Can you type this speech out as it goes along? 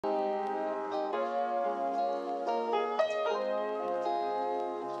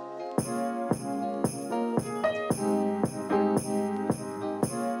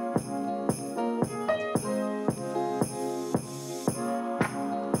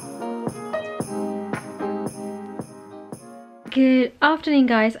Good afternoon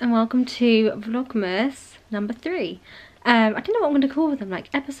guys and welcome to Vlogmas number 3. I don't know what I'm going to call them, like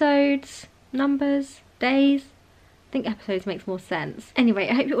episodes, numbers, days. I think episodes makes more sense. Anyway,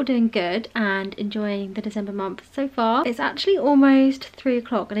 I hope you're all doing good and enjoying the December month so far. It's actually almost 3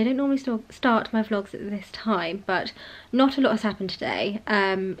 o'clock and I don't normally start my vlogs at this time, but not a lot has happened today.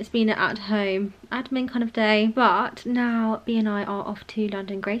 It's been an at-home admin kind of day, but now B and I are off to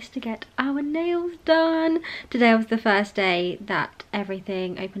London Grace to get our nails done. Today was the first day that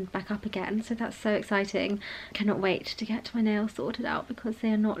everything opened back up again, so that's so exciting. I cannot wait to get my nails sorted out because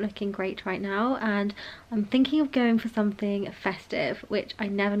they are not looking great right now, and I'm thinking of going for something festive, which I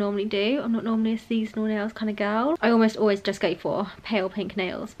never normally do. I'm not normally a seasonal nails kind of girl. I almost always just go for pale pink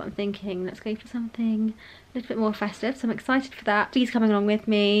nails, but I'm thinking let's go for something a little bit more festive, so I'm excited for that. Please coming along with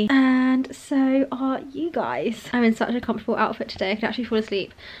me, and so are you guys. I'm in such a comfortable outfit today, I could actually fall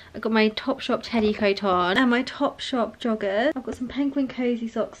asleep. I've got my Topshop teddy coat on and my Topshop joggers. I've got some penguin cozy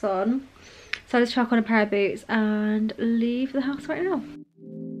socks on, so I'll just chuck on a pair of boots and leave the house right now.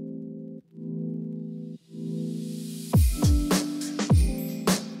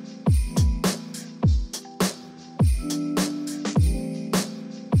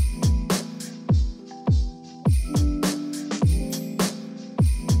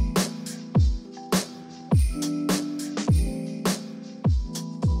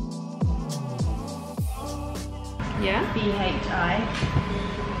 Yeah. B-H-I-N-N.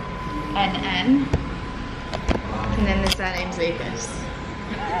 And then the surname's Lucas.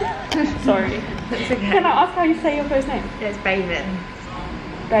 Sorry. That's okay. Can I ask how you say your first name? It's Baven.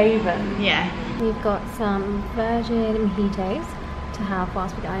 Baven. Yeah. We've got some virgin mojitos to have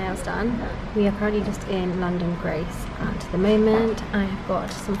whilst we get our nails done. We are currently just in London Grace at the moment. I have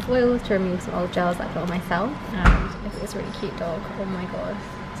got some foils to remove some old gels that I put on myself, and look at this really cute dog. Oh my god,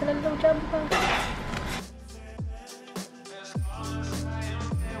 it's in a little jumper.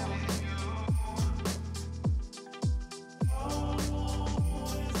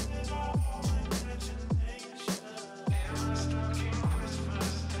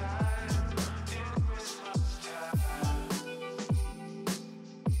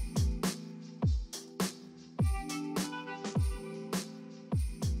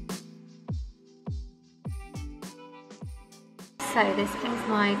 So this is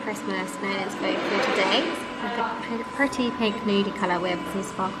my Christmas nail inspo for today. It's like a pretty pink nudie colour with some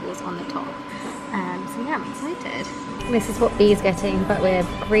sparkles on the top. So yeah, I'm excited. This is what B is getting, but with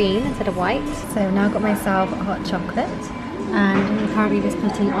green instead of white. So now I've got myself a hot chocolate, and I'm currently just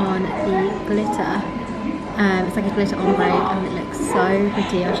putting on the glitter. It's like a glitter ombre and it looks so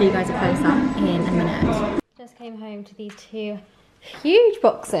pretty. I'll show you guys a close up in a minute. Just came home to these two huge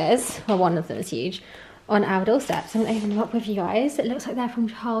boxes. Well, one of them is huge. On our doorstep, so I'm going to open them up with you guys. It looks like they're from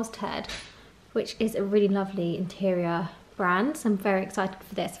Charles Ted, which is a really lovely interior brand, so I'm very excited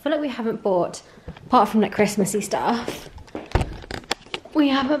for this. I feel like we haven't bought, apart from like Christmassy stuff, we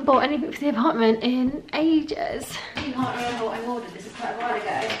haven't bought anything for the apartment in ages. I can't remember what I ordered, this is quite a while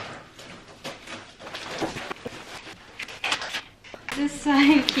ago. This is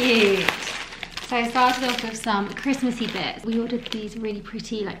so cute. So I started off with some Christmassy bits. We ordered these really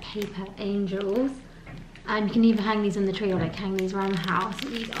pretty like paper angels. And you can either hang these on the tree or like hang these around the house.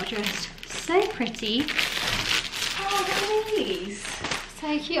 These are just so pretty. Oh, look at these.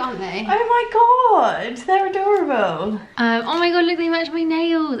 So cute, aren't they? Oh my god, they're adorable. Oh my god, look, they match my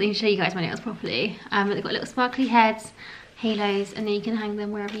nails. I can show you guys my nails properly. They've got little sparkly heads, halos, and then you can hang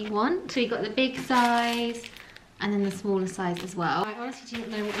them wherever you want. So you've got the big size and then the smaller size as well. I honestly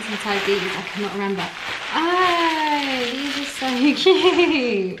don't know what was inside these, I cannot remember. Oh, these are so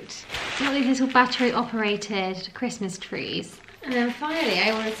cute. Got these little battery operated Christmas trees. And then finally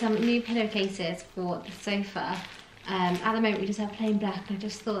I ordered some new pillowcases for the sofa. At the moment we just have plain black, and I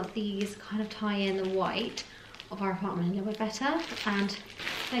just thought these kind of tie in the white of our apartment a little bit better, and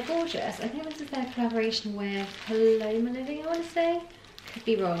they're gorgeous. I think this is their collaboration with Paloma Living, I want to say. Could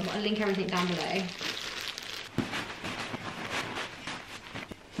be wrong, but I'll link everything down below.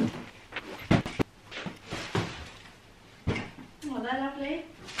 Oh, they're lovely.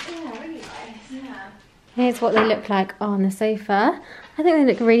 Yeah, really nice. Yeah. Here's what they look like on the sofa. I think they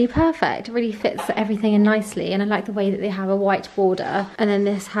look really perfect. It really fits everything in nicely, and I like the way that they have a white border, and then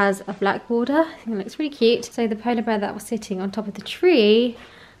this has a black border. I think it looks really cute. So the polar bear that was sitting on top of the tree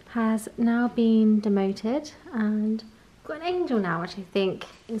has now been demoted, and Got an angel now, which I think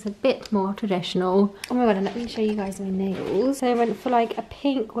is a bit more traditional. Oh my god, and let me show you guys my nails. So I went for like a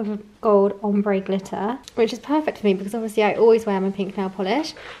pink with a gold ombre glitter, which is perfect for me because obviously I always wear my pink nail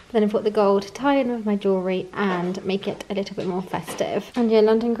polish. But then I put the gold to tie in with my jewellery and make it a little bit more festive. And yeah,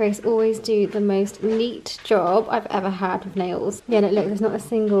 London Grace always do the most neat job I've ever had with nails. Yeah, look, there's not a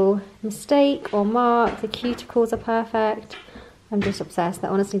single mistake or mark. The cuticles are perfect. I'm just obsessed.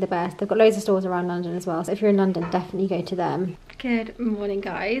 They're honestly the best. They've got loads of stores around London as well, so if you're in London, definitely go to them. Good morning,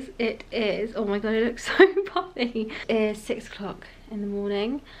 guys. It is, oh my god, it looks so puffy. It is 6 o'clock in the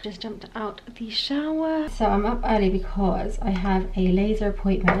morning. Just jumped out of the shower. So I'm up early because I have a laser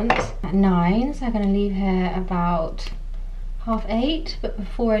appointment at 9, so I'm going to leave here about 8:30, but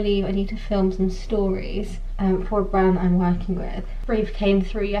before I leave I need to film some stories for a brand I'm working with. Brief came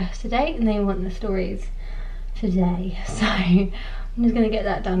through yesterday and they want the stories today, so I'm just going to get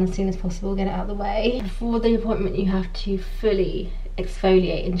that done as soon as possible, get it out of the way. Before the appointment you have to fully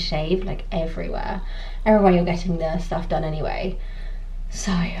exfoliate and shave like everywhere you're getting the stuff done anyway.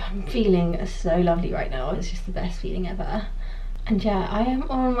 So I'm feeling so lovely right now. It's just the best feeling ever. And yeah, I am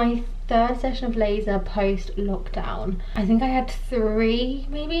on my 3rd session of laser post lockdown. I think I had 3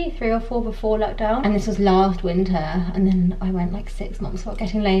 or 4 before lockdown, and this was last winter, and then I went like 6 months without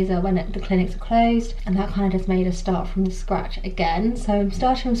getting laser when the clinics are closed, and that kind of just made us start from scratch again. So I'm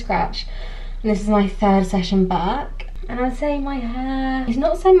starting from scratch, and this is my 3rd session back, and I would say my hair is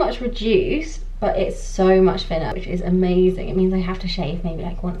not so much reduced, but it's so much thinner, which is amazing. It means I have to shave maybe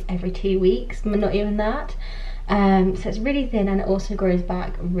like once every 2 weeks, but not even that. So it's really thin, and it also grows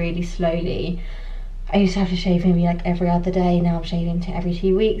back really slowly. I used to have to shave maybe like every other day. Now I'm shaving to every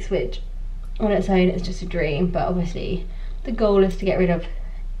 2 weeks, which on its own is just a dream, but obviously the goal is to get rid of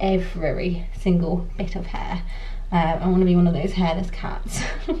every single bit of hair. I want to be one of those hairless cats.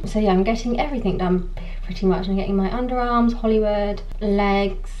 So yeah, I'm getting everything done pretty much. I'm getting my underarms, Hollywood,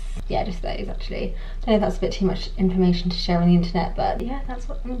 legs, yeah, just those actually. I know that's a bit too much information to share on the internet, but yeah, that's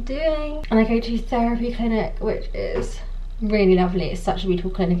what I'm doing. And I go to therapy clinic, which is really lovely. It's such a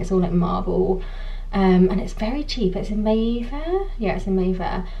beautiful clinic. It's all like marble, and it's very cheap. It's in Mayfair. Yeah, it's in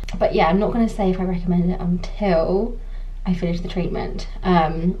Mayfair. But yeah, I'm not going to say if I recommend it until I finish the treatment.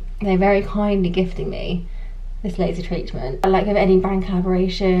 They're very kindly gifting me this laser treatment. Like with any brand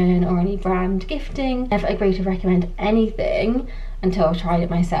collaboration or any brand gifting, I never agree to recommend anything until I've tried it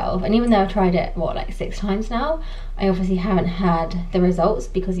myself. And even though I've tried it, what, like 6 times now, I obviously haven't had the results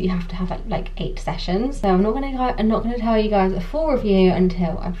because you have to have like 8 sessions. So I'm not gonna tell you guys a full review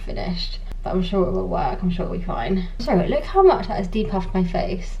until I've finished, but I'm sure it will work. I'm sure it'll be fine. So look how much that has depuffed my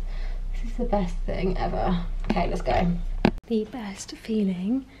face. This is the best thing ever. Okay, let's go. The best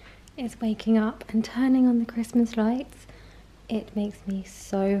feeling is waking up and turning on the Christmas lights. It makes me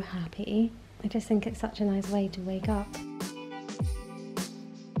so happy. I just think it's such a nice way to wake up.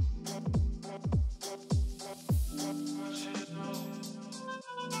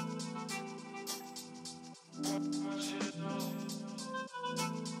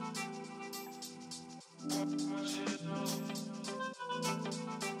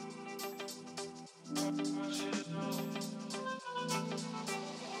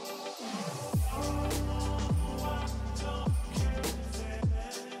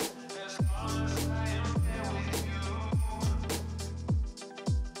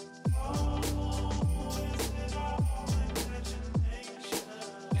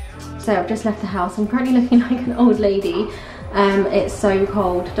 So I've just left the house. I'm currently looking like an old lady. It's so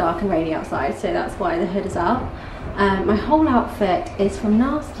cold, dark and rainy outside, so that's why the hood is up. My whole outfit is from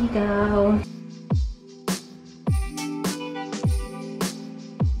Nasty Girl.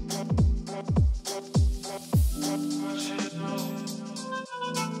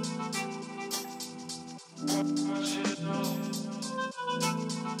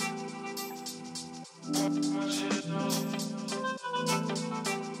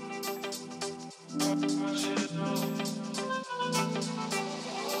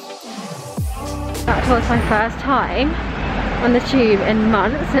 That was my first time on the tube in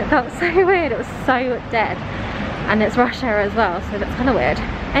months. It felt so weird. It was so dead, and it's rush hour as well, so that's kind of weird.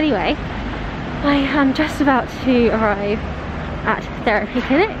 Anyway, I am just about to arrive at therapy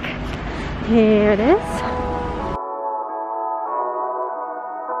clinic. Here it is.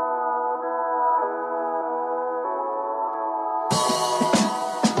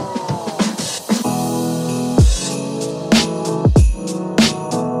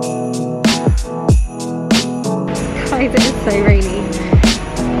 It is so rainy.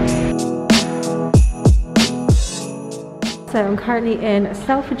 So I'm currently in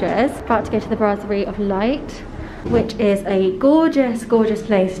Selfridges, about to go to the Brasserie of Light, which is a gorgeous, gorgeous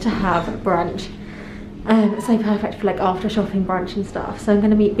place to have brunch. It's so perfect for like after shopping brunch and stuff. So I'm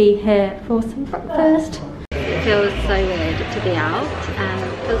going to be here for some breakfast. It feels so weird to be out.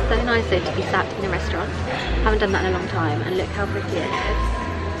 It feels so nice though to be sat in a restaurant. I haven't done that in a long time, and look how pretty it is.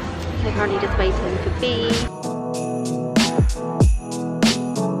 So currently just waiting for B.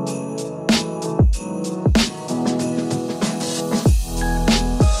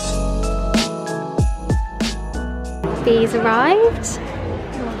 B's arrived,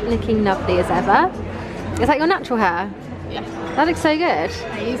 looking lovely as ever. Is that your natural hair? Yeah. That looks so good.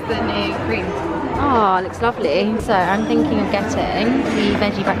 I used the new cream. Oh, it looks lovely. So I'm thinking of getting the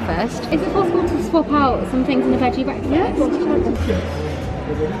veggie breakfast. Is it possible to swap out some things in the veggie breakfast? Yeah.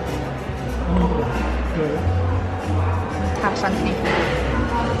 Have underneath.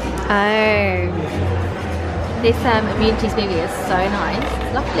 Oh. This immunity smoothie is so nice.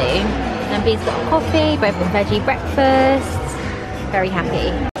 It's lovely. And B's got a coffee, both with veggie breakfasts. Very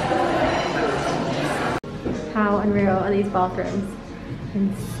happy. How unreal are these bathrooms?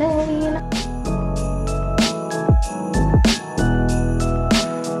 Insane.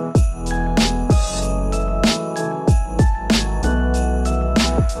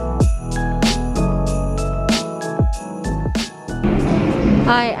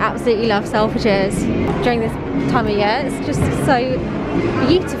 I absolutely love Selfridges during this time of year. It's just so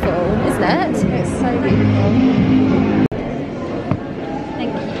beautiful, isn't it? It's so beautiful.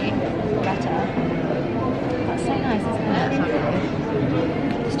 Thank you. Better. That's so nice, isn't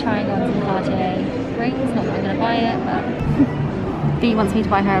it? Just trying on some Cartier rings. Not that I'm going to buy it, but B wants me to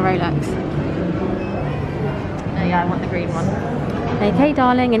buy her a Rolex. Oh yeah, I want the green one. Okay,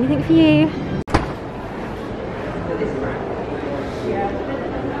 darling. Anything for you?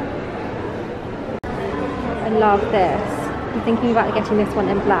 I love this. I'm thinking about getting this one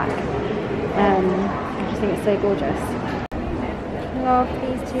in black. I just think it's so gorgeous. Love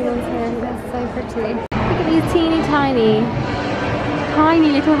these two ones here. They're so pretty. Look at these teeny tiny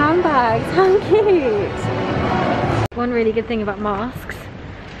little handbags. How cute! One really good thing about masks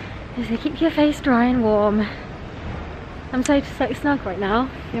is they keep your face dry and warm. I'm so snug right now.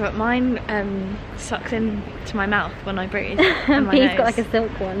 Yeah, but mine sucks in to my mouth when I breathe. And my He's nose. got like a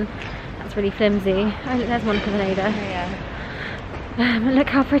silk one. That's really flimsy. I think there's one for the neighbour. Yeah. Look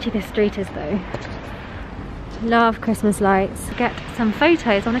how pretty this street is though. Love Christmas lights. Get some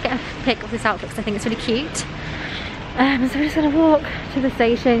photos. I want to get a pic of this outfit because I think it's really cute. So we're just going to walk to the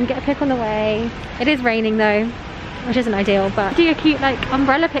station, get a pic on the way. It is raining though, which isn't ideal, but do a cute like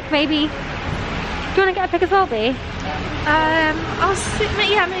umbrella pic maybe. Do you want to get a pic as well, B? Yeah,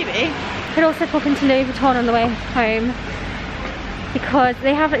 maybe. Could also pop into Louis Vuitton on the way home because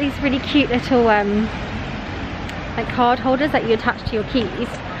they have these really cute little like card holders that you attach to your keys,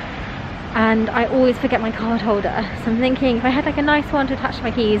 and I always forget my card holder, so I'm thinking if I had like a nice one to attach to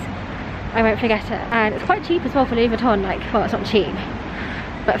my keys I won't forget it. And it's quite cheap as well for Louis Vuitton. Like, well, it's not cheap,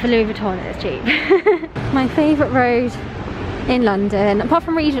 but for Louis Vuitton it is cheap. My favourite road in London, apart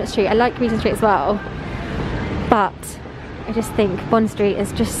from Regent Street. I like Regent Street as well, but I just think Bond Street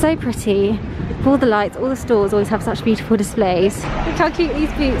is just so pretty. All the lights, all the stores always have such beautiful displays. Look how cute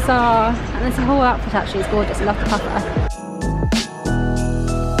these boots are. And this whole outfit actually is gorgeous. I love the puffer.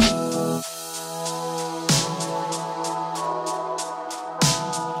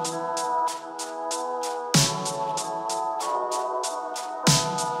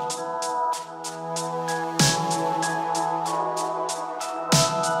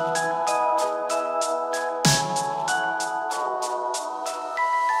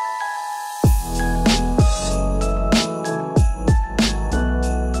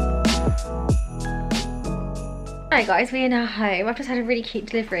 Alright guys, we are now home. I've just had a really cute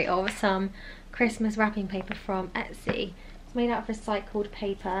delivery of some Christmas wrapping paper from Etsy. It's made out of recycled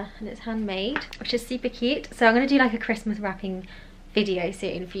paper and it's handmade, which is super cute. So I'm going to do like a Christmas wrapping video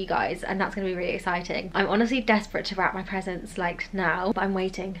soon for you guys, and that's going to be really exciting. I'm honestly desperate to wrap my presents like now, but I'm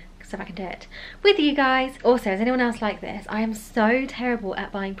waiting so I can do it with you guys. Also, is anyone else like this? I am so terrible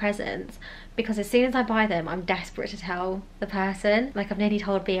at buying presents because as soon as I buy them I'm desperate to tell the person. Like, I've nearly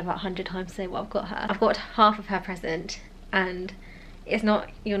told B about 100 times today what I've got her. I've got half of her present and it's not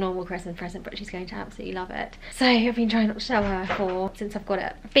your normal Christmas present, but she's going to absolutely love it. So I've been trying not to tell her since I've got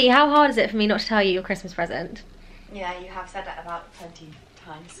it. B, how hard is it for me not to tell you your Christmas present? Yeah, you have said that about 20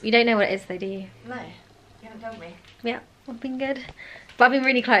 times. You don't know what it is though, do you? No, you haven't told me. Yeah, I've been good. But I've been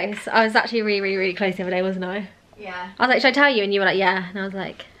really close. I was actually really close the other day, wasn't I? Yeah. I was like, should I tell you? And you were like, yeah. And I was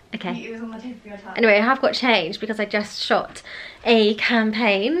like, okay. It was on the tip of your tongue. Anyway, I have got changed because I just shot a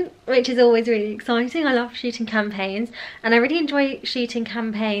campaign, which is always really exciting. I love shooting campaigns, and I really enjoy shooting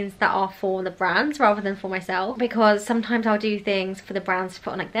campaigns that are for the brands rather than for myself, because sometimes I'll do things for the brands to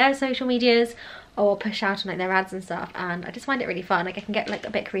put on like their social medias or push out on like their ads and stuff, and I just find it really fun. Like I can get like a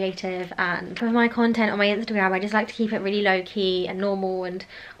bit creative, and for my content on my Instagram I just like to keep it really low key and normal and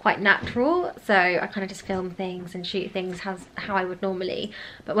quite natural, so I kind of just film things and shoot things how I would normally.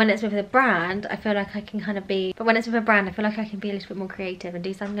 But when it's with a brand I feel like I can kind of be, a little bit more creative and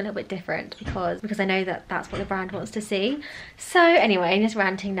do something a little bit different, because I know that that's what the brand wants to see. So anyway, I'm just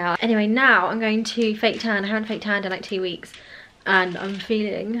ranting now. Anyway, now I'm going to fake tan. I haven't fake tanned in like 2 weeks and I'm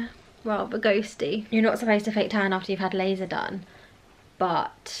feeling rather ghosty. You're not supposed to fake tan after you've had laser done,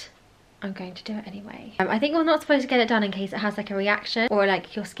 but I'm going to do it anyway. I think we're not supposed to get it done in case it has like a reaction or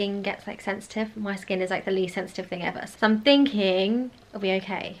like your skin gets like sensitive. My skin is like the least sensitive thing ever, so I'm thinking it'll be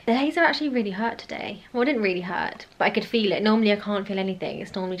okay. The laser actually really hurt today. Well, it didn't really hurt, but I could feel it. Normally I can't feel anything.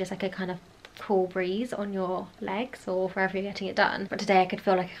 It's normally just like a kind of cool breeze on your legs or wherever you're getting it done, but today I could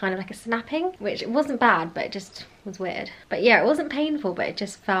feel like a kind of like a snapping, which it wasn't bad, but it just was weird. But yeah, it wasn't painful, but it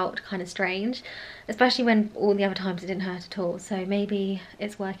just felt kind of strange, especially when all the other times it didn't hurt at all. So maybe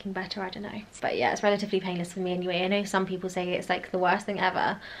it's working better, I don't know. But yeah, it's relatively painless for me anyway. I know some people say it's like the worst thing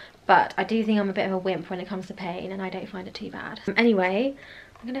ever, but I do think I'm a bit of a wimp when it comes to pain, and I don't find it too bad. Anyway,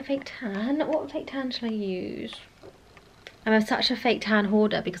 I'm gonna fake tan. What fake tan shall I use? I'm such a fake tan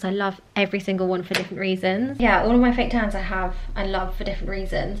hoarder because I love every single one for different reasons. Yeah, all of my fake tans I love for different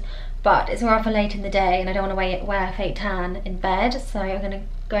reasons, but it's rather late in the day and I don't want to wear a fake tan in bed, so I'm going to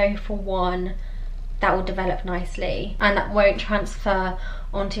go for one that will develop nicely and that won't transfer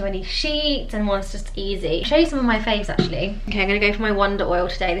onto any sheets, and one's just easy. I'll show you some of my faves actually. Okay, I'm going to go for my Wonder Oil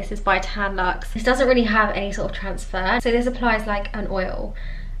today. This is by Tan Luxe. This doesn't really have any sort of transfer, so this applies like an oil.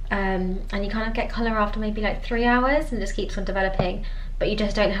 And you kind of get colour after maybe like 3 hours and it just keeps on developing, but you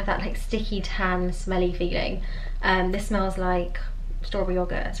just don't have that like sticky tan smelly feeling. This smells like strawberry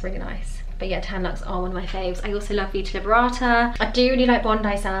yogurt. It's really nice. But yeah, Tan Luxe are one of my faves. I also love Vita Liberata. I do really like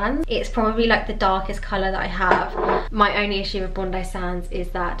Bondi Sands. It's probably like the darkest colour that I have. My only issue with Bondi Sands is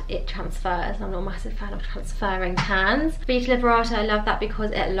that it transfers. I'm not a massive fan of transferring tans. Vita Liberata, I love that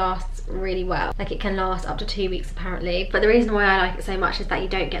because it lasts really well. Like it can last up to 2 weeks apparently. But the reason why I like it so much is that you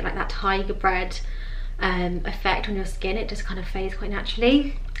don't get like that tiger bread effect on your skin. It just kind of fades quite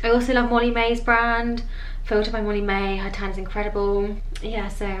naturally. I also love Molly May's brand. Filter by Molly May. Her tan is incredible. Yeah,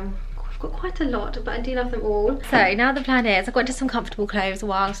 so got quite a lot, but I do love them all. So now the plan is I've got into some comfortable clothes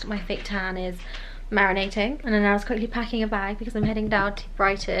whilst my fake tan is marinating, and then I was quickly packing a bag because I'm heading down to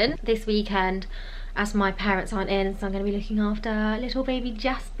Brighton this weekend as my parents aren't in, so I'm going to be looking after little baby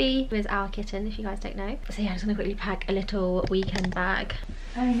Jaspy, who is our kitten if you guys don't know. So yeah, I'm just going to quickly pack a little weekend bag.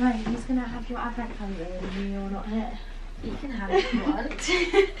 Oh no, who's going to have your advent calendar when you're not here? You can have it if you want.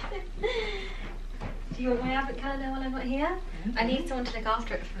 Do you want my advent calendar while I'm not here? Mm-hmm. I need someone to look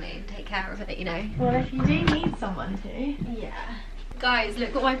after it for me and take care of it, you know. Well, if you do need someone to. Yeah. Guys,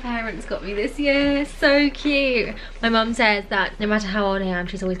 look what my parents got me this year. So cute. My mum says that no matter how old I am,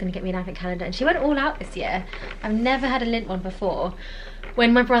 she's always going to get me an advent calendar, and she went all out this year. I've never had a lint one before.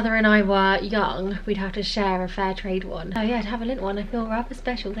 When my brother and I were young, we'd have to share a fair trade one. Oh yeah, to have a lint one, I feel rather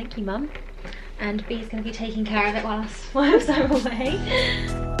special. Thank you, Mum. And Bee's going to be taking care of it whilst I'm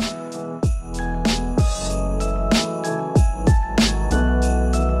away.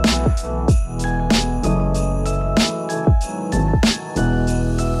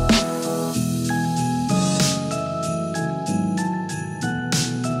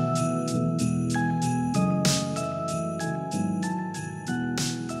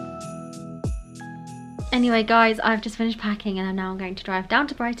 Anyway guys, I've just finished packing and I'm now going to drive down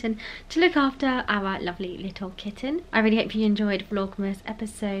to Brighton to look after our lovely little kitten. I really hope you enjoyed Vlogmas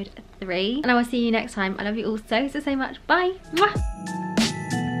episode 3 and I will see you next time. I love you all so much. Bye! Mwah!